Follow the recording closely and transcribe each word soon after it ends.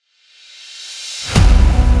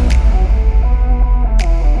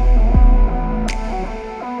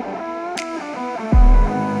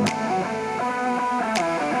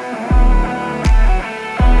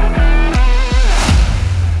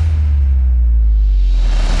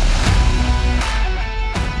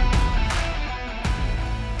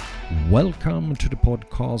Welcome to the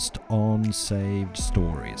podcast on Saved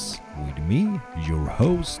Stories with me, your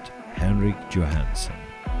host, Henrik Johansson.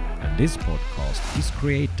 And this podcast is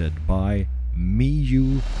created by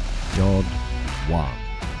Miyu.1.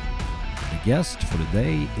 The guest for the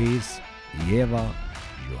day is Eva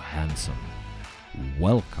Johansson.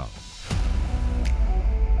 Welcome.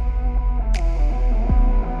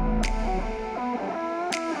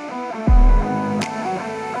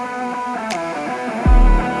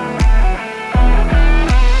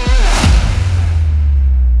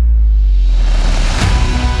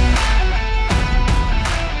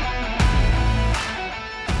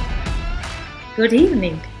 Good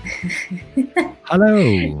evening.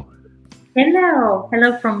 Hello.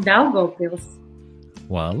 Hello from Daugavpils.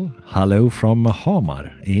 Well, hello from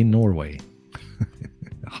Hamar in Norway.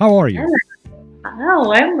 How are you?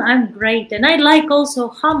 Oh, I'm great, and I like also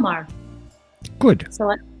Hamar. Good.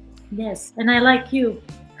 Yes, and I like you.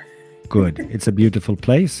 Good. It's a beautiful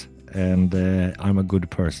place, and I'm a good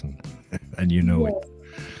person, and you know Yes.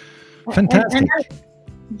 it. Fantastic.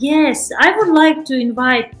 Yes, I would like to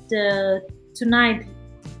invite tonight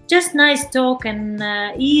just nice talk and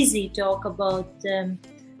easy talk about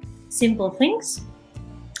simple things,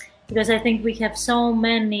 because I think we have so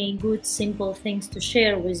many good simple things to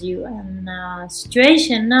share with you. And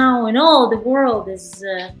situation now in all the world is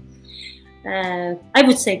I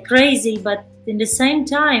would say crazy, but in the same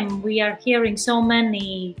time we are hearing so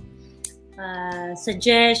many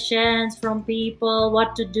suggestions from people,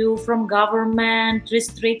 what to do, from government,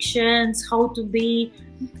 restrictions, how to be.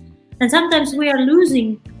 And sometimes we are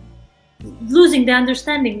losing the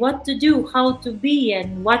understanding what to do, how to be,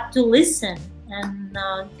 and what to listen. And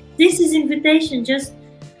this is invitation just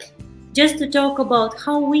to talk about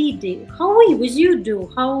how we do, how we with you do,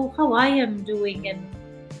 how I am doing, and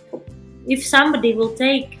if somebody will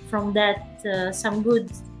take from that some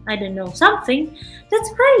good, I don't know, something,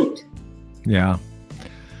 that's great.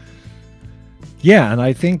 Yeah, and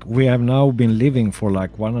I think we have now been living for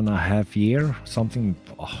like 1.5 years, something,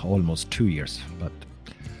 almost 2 years, but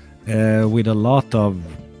with a lot of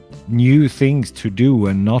new things to do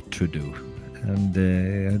and not to do. And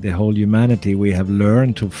the whole humanity, we have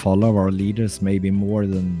learned to follow our leaders maybe more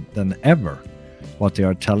than ever, what they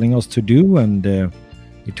are telling us to do. And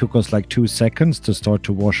it took us like 2 seconds to start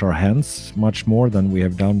to wash our hands, much more than we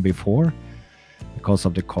have done before, because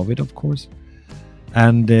of the COVID, of course.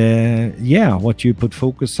 And what you put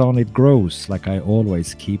focus on, it grows, like I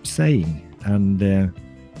always keep saying. And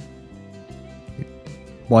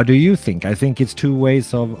what do you think? I think it's two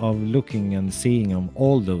ways of looking and seeing on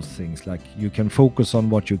all those things. Like you can focus on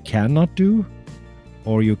what you cannot do,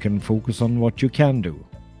 or you can focus on what you can do.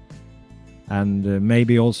 And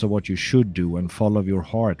maybe also what you should do, and follow your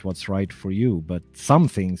heart, what's right for you. But some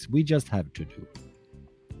things we just have to do.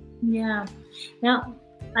 Yeah. Now,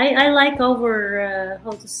 I like our,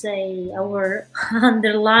 our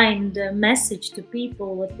underlined message to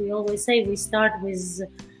people. What we always say, we start with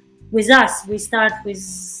us. We start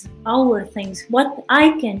with our things. What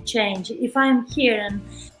I can change if I'm here and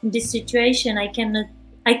in this situation, I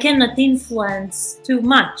cannot influence too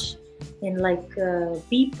much in like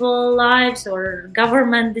people lives or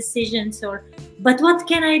government decisions. But what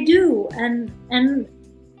can I do? And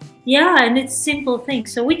it's simple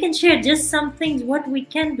things. So we can share just some things what we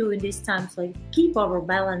can do in these times, like keep our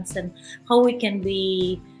balance and how we can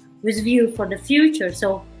be with view for the future.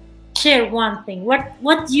 So share one thing.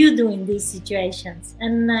 What you do in these situations,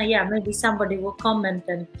 and maybe somebody will comment.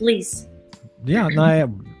 And please. Yeah, and I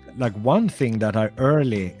like one thing that I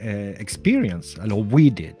early experienced, or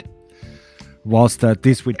we did, was that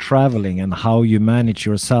this with traveling and how you manage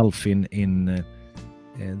yourself in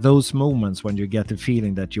those moments when you get the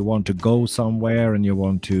feeling that you want to go somewhere and you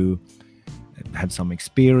want to have some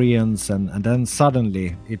experience, and then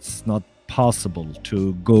suddenly it's not possible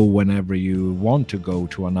to go whenever you want to go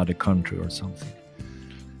to another country or something.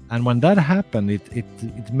 And when that happened,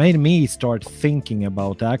 it made me start thinking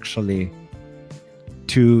about actually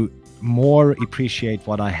to more appreciate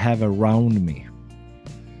what I have around me.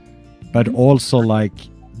 But also, like,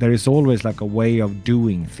 there is always like a way of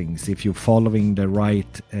doing things if you're following the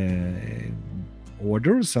right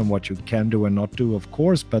orders and what you can do and not do, of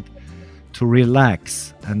course, but to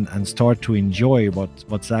relax and start to enjoy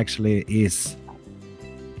what's actually is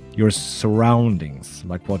your surroundings,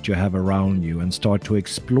 like what you have around you, and start to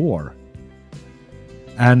explore.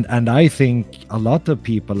 And I think a lot of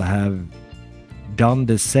people have done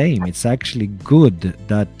the same. It's actually good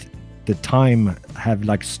that the time have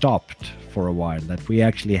like stopped for a while, that we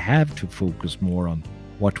actually have to focus more on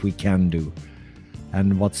what we can do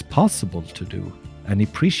and what's possible to do and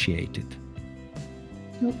appreciate it.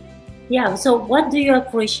 Yeah. So what do you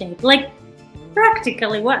appreciate? Like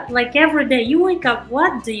practically, what? Like every day you wake up,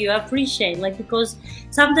 what do you appreciate? Like because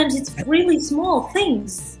sometimes it's really small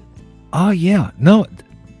things. Oh yeah, no,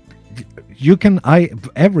 you can. I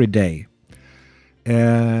every day.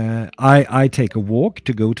 I take a walk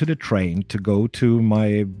to go to the train to go to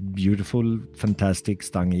my beautiful, fantastic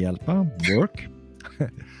Stangehjälpa work,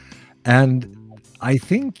 and I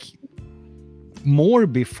think more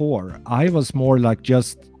before I was more like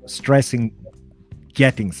just stressing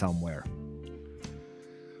getting somewhere.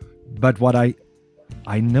 But what I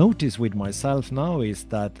notice with myself now is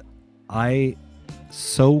that I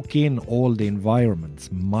soak in all the environments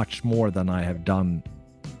much more than I have done,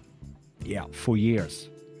 yeah, for years.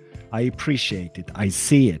 I appreciate it. I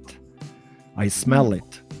see it. I smell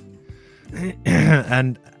it.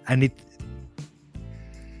 and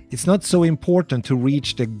it's not so important to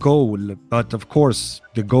reach the goal, but of course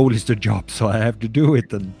the goal is the job, so I have to do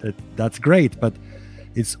it, and that's great. But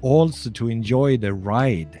it's also to enjoy the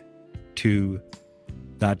ride to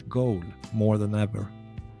that goal more than ever.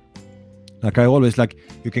 Like I always like,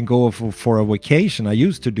 you can go for a vacation. I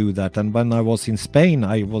used to do that, and when I was in Spain,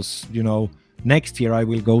 I was, next year I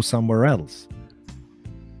will go somewhere else.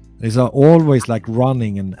 It's always like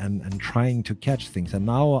running and trying to catch things. And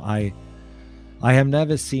now I have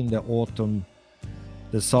never seen the autumn,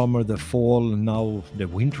 the summer, the fall, and now the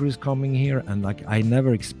winter is coming here, and like I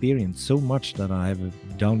never experienced so much that I have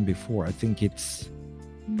done before. I think it's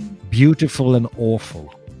beautiful and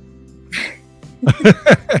awful.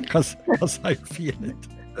 Because I feel it.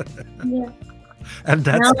 Yeah. And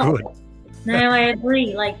that's No, good. no, I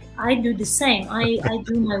agree. Like I do the same. I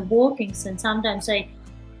do my walkings, and sometimes I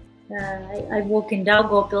walk in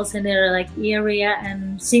Daugavpils in their like area,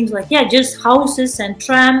 and seems like just houses and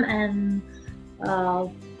tram and uh,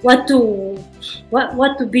 what to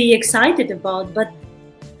be excited about, but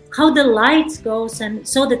how the lights goes, and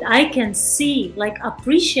so that I can see, like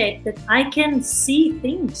appreciate that I can see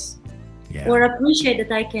things. Yeah. Or appreciate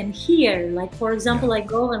that I can hear. Like for example, Yeah. I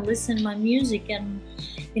go and listen to my music, and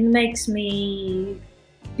it makes me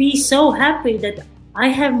be so happy that I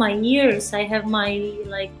have my ears, I have my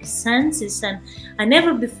like senses, and I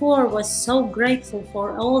never before was so grateful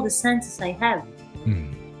for all the senses I have.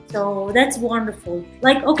 So that's wonderful.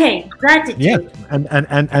 Like okay, gratitude. Yeah,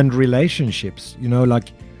 and relationships,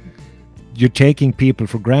 like you're taking people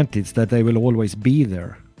for granted that they will always be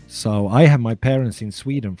there. So I have my parents in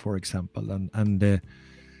Sweden, for example, and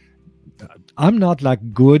I'm not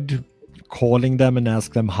like good calling them and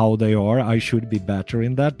ask them how they are. I should be better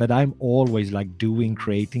in that, but I'm always like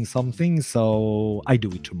creating something, so I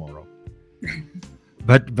do it tomorrow.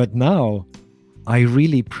 but now I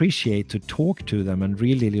really appreciate to talk to them and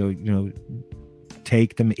really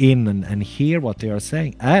take them in and hear what they are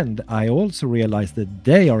saying. And I also realize that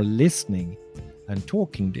they are listening and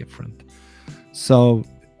talking different. So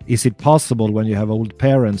is it possible when you have old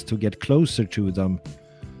parents to get closer to them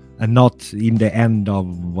and not in the end of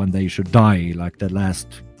when they should die, like the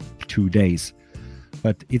last 2 days?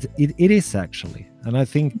 But it is actually. And I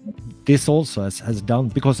think this also has done,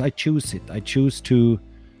 because I choose it. I choose to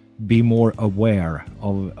be more aware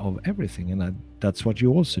of everything. And that's what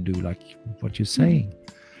you also do, like what you're saying.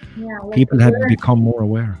 Yeah, like People have become more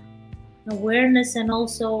aware. Awareness and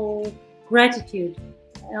also gratitude.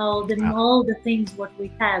 All the things what we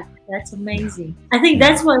have. That's amazing. I think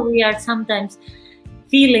that's why we are sometimes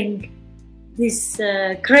feeling this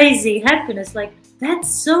crazy happiness. Like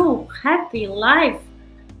that's so happy life.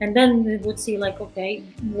 And then we would see like, okay,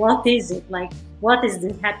 what is it? Like, what is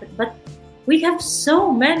this happen? But we have so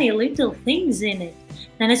many little things in it.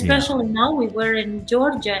 And especially now we were in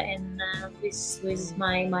Georgia and with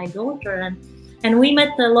my daughter, and we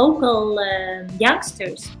met the local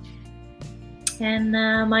youngsters. And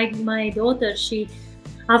my daughter, she,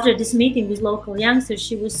 after this meeting with local youngsters,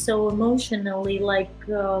 she was so emotionally like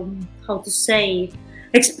how to say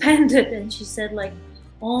expanded, and she said like,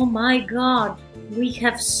 oh my God, we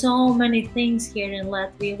have so many things here in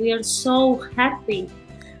Latvia. We are so happy.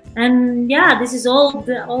 And this is all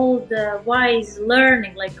the wise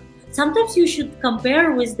learning. Like sometimes you should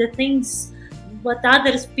compare with the things what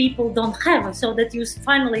others people don't have, so that you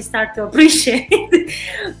finally start to appreciate.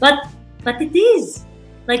 but it is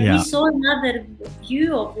like we saw another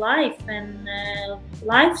view of life and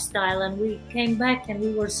lifestyle, and we came back and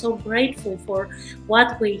we were so grateful for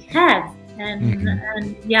what we have.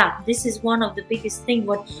 And this is one of the biggest thing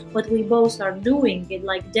what we both are doing it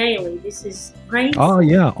like daily. This is great. This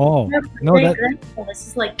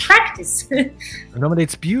is like practice. No, but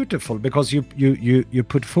it's beautiful because you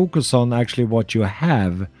put focus on actually what you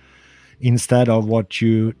have instead of what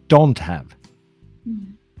you don't have.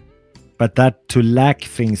 but that to lack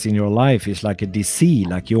things in your life is like a disease.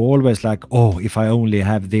 Like you're always like, oh, if I only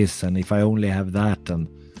have this and if I only have that, and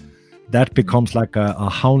that becomes like a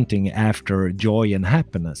haunting after joy and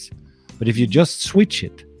happiness. But if you just switch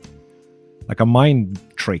it, like a mind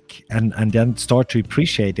trick, and then start to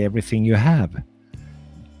appreciate everything you have,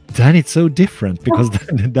 then it's so different, because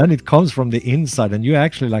then it comes from the inside, and you're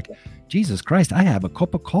actually like, Jesus Christ, I have a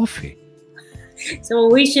cup of coffee. So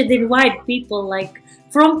we should invite people, like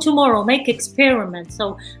from tomorrow, make experiments.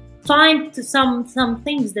 So find some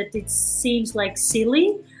things that it seems like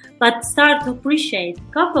silly, but start to appreciate.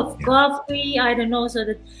 Cup of coffee, I don't know, so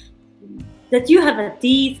that you have a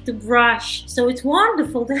teeth to brush. So it's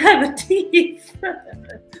wonderful to have a teeth.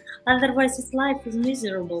 Otherwise, this life is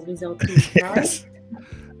miserable without teeth, right? Yes.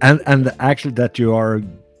 And actually that you are,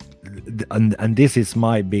 and this is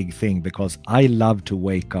my big thing, because I love to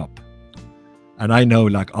wake up. And I know,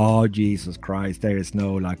 like, oh, Jesus Christ, there is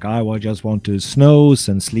no, like, I will just want to snooze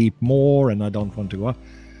and sleep more, and I don't want to go.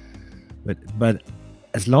 But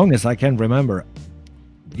as long as I can remember,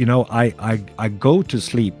 you know, I go to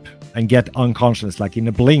sleep and get unconscious, like in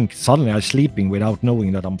a blink, suddenly I'm sleeping without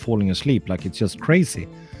knowing that I'm falling asleep. Like, it's just crazy.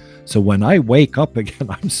 So when I wake up again,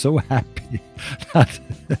 I'm so happy that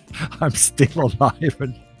I'm still alive,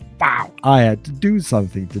 and wow, I had to do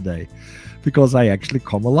something today because I actually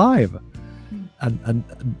come alive. And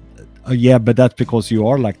yeah, but that's because you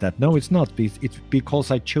are like that. No, it's not. It's because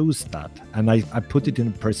I chose that, and I put it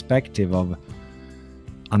in perspective of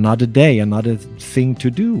another day, another thing to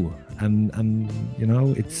do, and you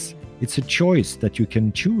know, it's a choice that you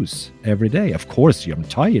can choose every day. Of course, I'm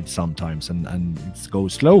tired sometimes, and it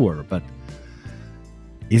goes slower, but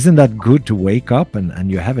isn't that good to wake up and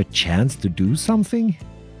you have a chance to do something?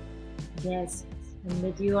 Yes, and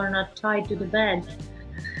that you are not tied to the bed.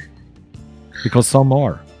 Because some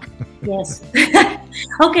are. Yes.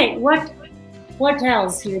 Okay, what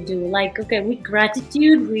else you do? Like, okay, with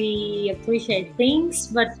gratitude, we appreciate things,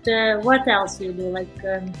 but what else you do? Like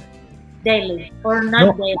daily or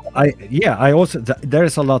not daily? I also,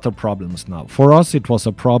 there's a lot of problems now. For us, it was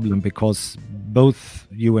a problem because both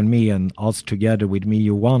you and me, and us together with Me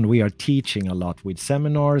You Won, we are teaching a lot with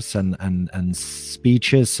seminars and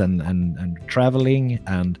speeches and traveling.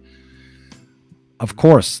 And of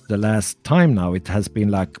course, the last time now, it has been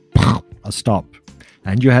like a stop.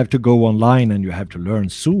 And you have to go online and you have to learn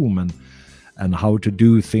Zoom and how to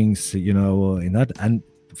do things, you know, in that. And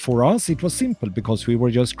for us, it was simple because we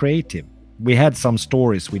were just creative. We had some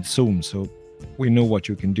stories with Zoom, so we know what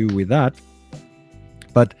you can do with that.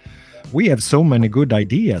 But we have so many good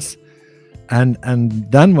ideas. And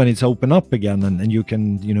then when it's open up again and you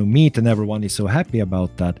can, you know, meet and everyone is so happy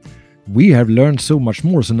about that, we have learned so much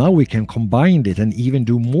more. So now we can combine it and even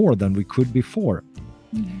do more than we could before.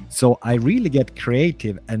 Mm-hmm. So I really get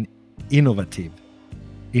creative and innovative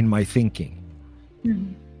in my thinking.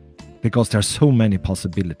 Mm-hmm. Because there's so many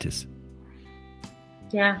possibilities.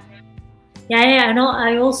 Yeah. I know.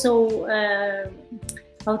 I also,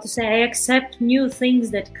 how to say, I accept new things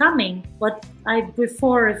that coming, but I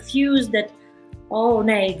before refuse that. Oh,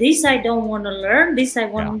 no, this I don't want to learn. This I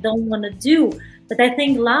don't want to do. But I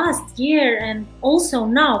think last year and also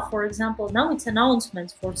now, for example, now it's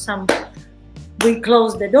announcements for some. We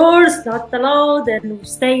close the doors, not allowed, and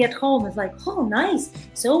stay at home. It's like, oh, nice.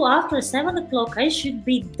 So after 7 o'clock, I should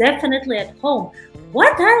be definitely at home.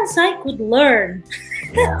 What else I could learn?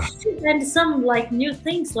 Yeah. And some like new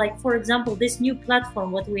things, like for example, this new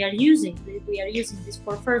platform, what we are using this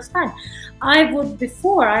for first time. I would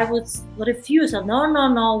refuse.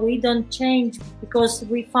 No, we don't change because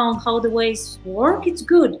we found how the ways work. It's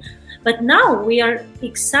good. But now we are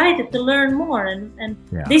excited to learn more. And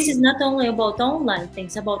this is not only about online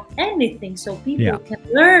things, about anything. So people can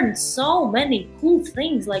learn so many cool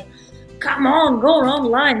things. Like, come on, go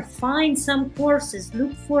online, find some courses,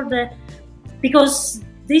 look for because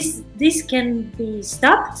this can be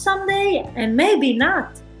stopped someday and maybe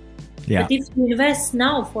not. Yeah. But if you invest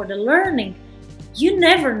now for the learning, you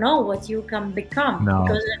never know what you can become. No.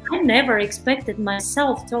 Because I never expected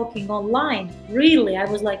myself talking online. Really, I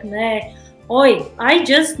was like, I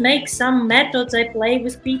just make some methods, I play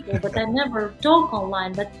with people, but I never talk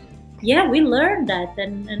online. But yeah, we learned that,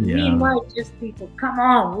 and we invite just people, come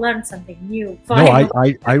on, learn something new.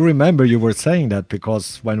 I remember you were saying that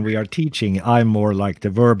because when we are teaching, I'm more like the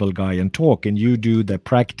verbal guy and talk, and you do the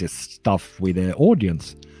practice stuff with the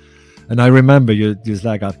audience. And I remember you just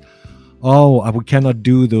like, we cannot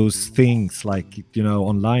do those things like, you know,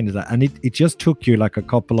 online. And it just took you like a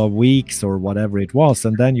couple of weeks or whatever it was.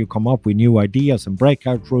 And then you come up with new ideas and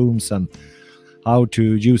breakout rooms and how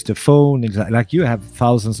to use the phone. Like you have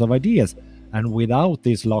thousands of ideas. And without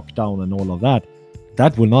this lockdown and all of that,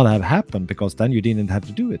 that will not have happened, because then you didn't have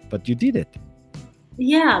to do it, but you did it.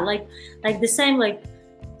 Yeah, like the same, like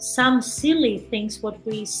some silly things what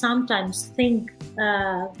we sometimes think,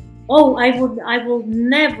 oh, I will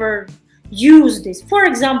never use this. For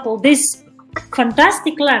example, this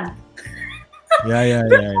fantastic lamp. Yeah.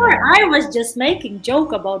 Before, I was just making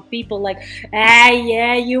joke about people like,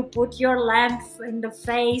 yeah, you put your lamp in the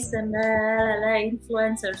face and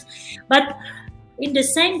influencers. But in the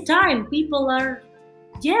same time, people are,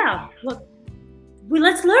 yeah, well,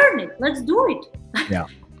 let's learn it. Let's do it. Yeah.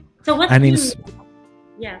 So what And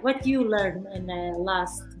what you learned in the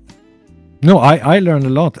last? No, I learned a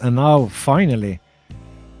lot, and now finally,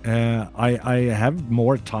 I have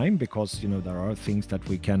more time, because there are things that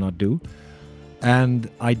we cannot do, and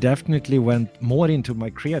I definitely went more into my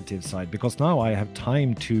creative side, because now I have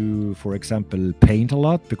time to, for example, paint a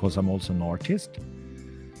lot, because I'm also an artist,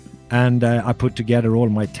 and I put together all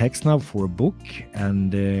my text now for a book,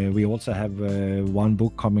 and we also have one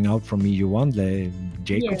book coming out from EU1, the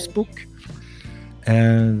Jacob's book,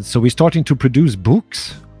 and so we're starting to produce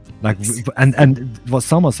books. Like, and what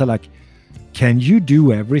someone said, like, can you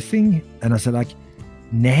do everything? And I said, like,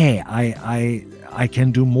 nay, I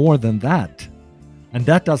can do more than that. And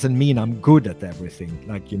that doesn't mean I'm good at everything.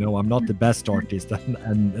 Like, I'm not the best artist,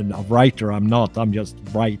 and a writer I'm not. I'm just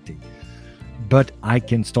writing. But I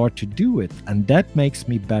can start to do it, and that makes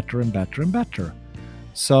me better and better and better.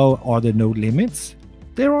 So are there no limits?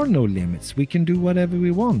 There are no limits. We can do whatever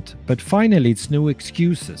we want. But finally, it's no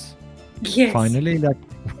excuses. Yes. Finally, like,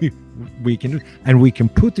 we can do, and we can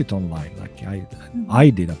put it online. Like I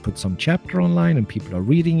did. I put some chapter online, and people are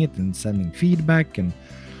reading it and sending feedback, and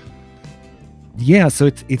yeah. So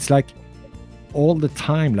it's like all the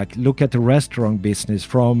time. Like, look at the restaurant business.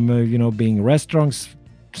 From being restaurants,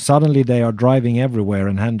 suddenly they are driving everywhere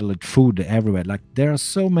and handling food everywhere. Like, there are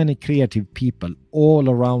so many creative people all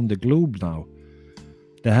around the globe now.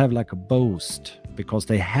 They have like a boast, because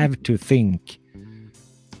they have to think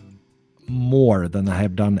more than I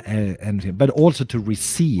have done anything, but also to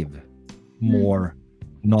receive more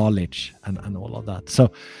knowledge and all of that.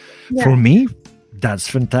 So for me, that's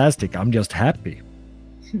fantastic. I'm just happy.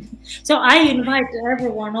 So I invite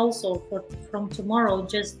everyone also from tomorrow,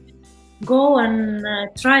 just go and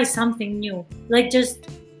try something new. Like, just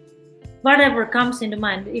whatever comes into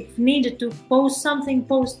mind. If needed to post something,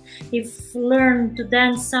 post. If learn to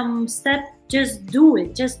dance some step, just do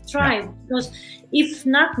it. Just try. Because if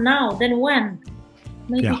not now, then when?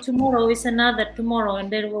 Maybe tomorrow is another tomorrow,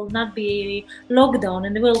 and there will not be lockdown,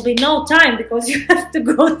 and there will be no time because you have to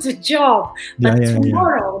go to job. But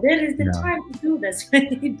tomorrow, there is the time to do this.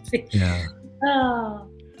 And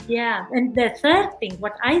the third thing,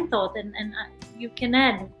 what I thought, and you can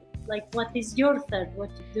add, like, what is your third? What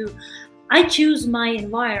to do? I choose my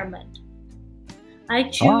environment. I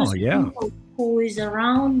choose people who is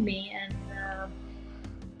around me, and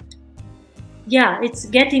it's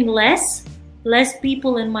getting less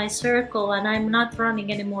people in my circle, and I'm not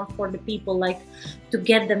running anymore for the people, like, to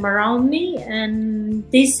get them around me. And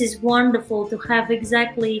this is wonderful to have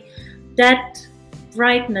exactly that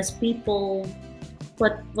brightness, people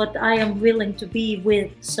what I am willing to be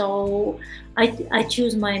with. So I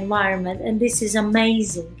choose my environment, and this is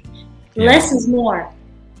amazing. Less is more.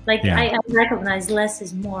 Like, I recognize less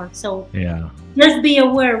is more. So just be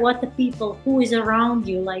aware what the people who is around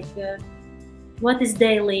you, like, what is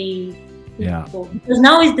daily people. Because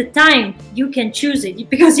now is the time you can choose it,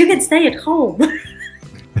 because you can stay at home.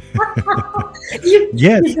 you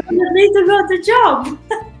don't need to go to job.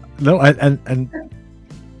 No, and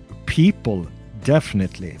people,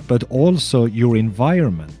 definitely, but also your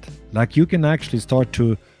environment. Like, you can actually start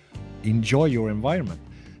to enjoy your environment.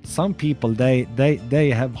 Some people, they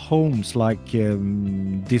have homes like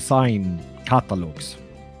design catalogs,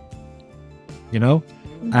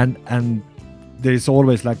 and there's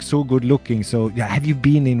always, like, so good looking. So have you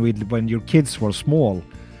been in with when your kids were small,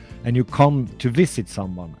 and you come to visit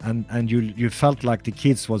someone, and you felt like the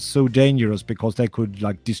kids was so dangerous because they could,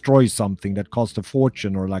 like, destroy something that cost a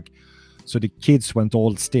fortune, or like, so the kids went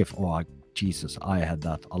all stiff. Oh, Jesus, I had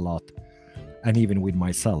that a lot, and even with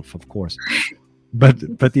myself, of course.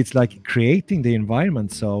 But it's like creating the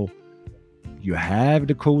environment so you have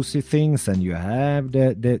the cozy things, and you have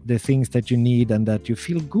the things that you need, and that you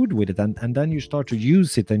feel good with it, and then you start to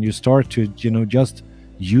use it, and you start to just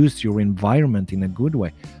use your environment in a good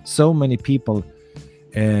way. So many people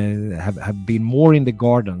have been more in the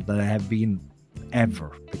garden than I have been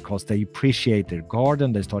ever, because they appreciate their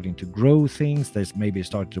garden. They're starting to grow things. They maybe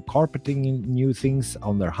start to carpeting new things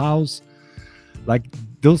on their house, like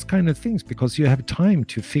those kind of things, because you have time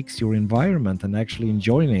to fix your environment and actually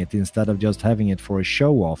enjoying it instead of just having it for a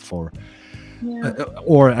show off, Yeah.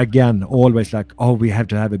 or again always like, oh, we have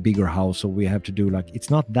to have a bigger house, or we have to do like, it's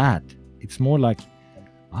not that. It's more like,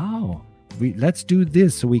 oh, let's do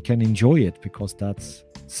this so we can enjoy it, because that's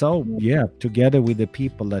so, yeah, together with the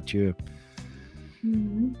people that you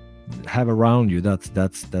Mhm. have around you,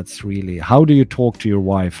 that's really, how do you talk to your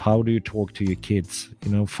wife, how do you talk to your kids,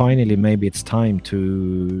 finally maybe it's time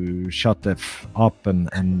to shut up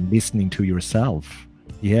and listening to yourself,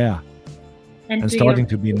 yeah, and To your starting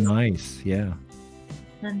to be kids nice, yeah,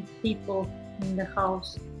 and people in the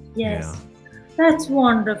house. yeah, Yes, that's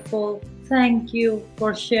wonderful. Thank you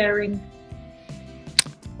for sharing.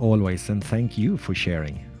 always, and thank you for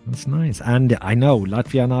sharing. That's nice. And I know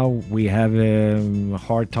Latvia now, we have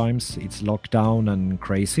hard times, it's lockdown and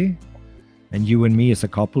crazy, and you and me as a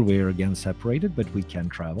couple, we're again separated, but we can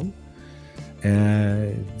travel.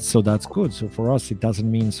 So that's good. So for us, it doesn't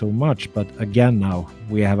mean so much. But again, now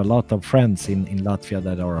we have a lot of friends in Latvia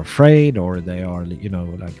that are afraid, or they are,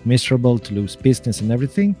 like miserable to lose business and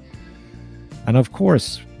everything. And of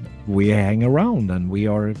course, we hang around, and we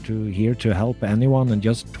are here to help anyone and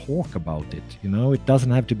just talk about it. It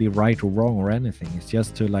doesn't have to be right or wrong or anything. It's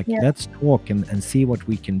just to like, Yeah. let's talk and see what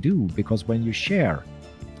we can do. Because when you share,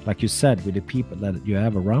 like you said, with the people that you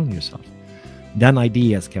have around yourself, then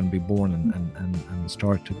ideas can be born and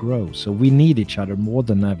start to grow. So we need each other more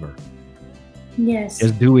than ever. Yes.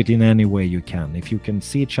 Just do it in any way you can. If you can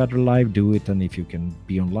see each other live, do it. And if you can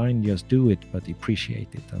be online, just do it, but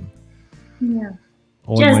appreciate it. And Yeah.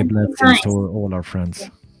 all Just my be blessings nice. to all our friends.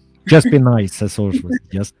 Just be nice, as always.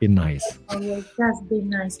 Just be nice. Always just be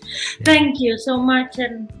nice. Thank you so much,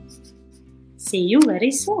 and see you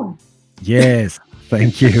very soon. Yes,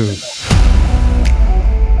 thank you.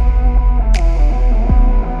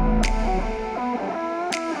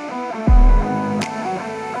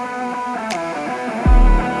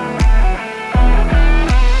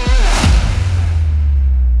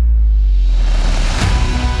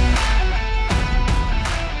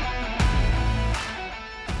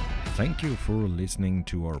 Thank you for listening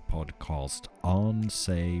to our podcast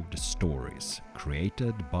Unsaved Stories,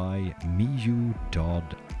 created by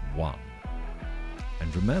Miyu.1.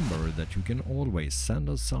 And remember that you can always send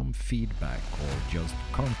us some feedback or just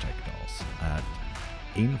contact us at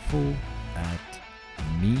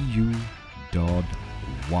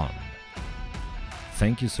info@miyu.1.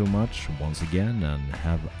 Thank you so much once again, and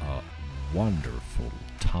have a wonderful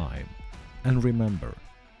time. And remember,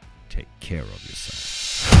 take care of yourself.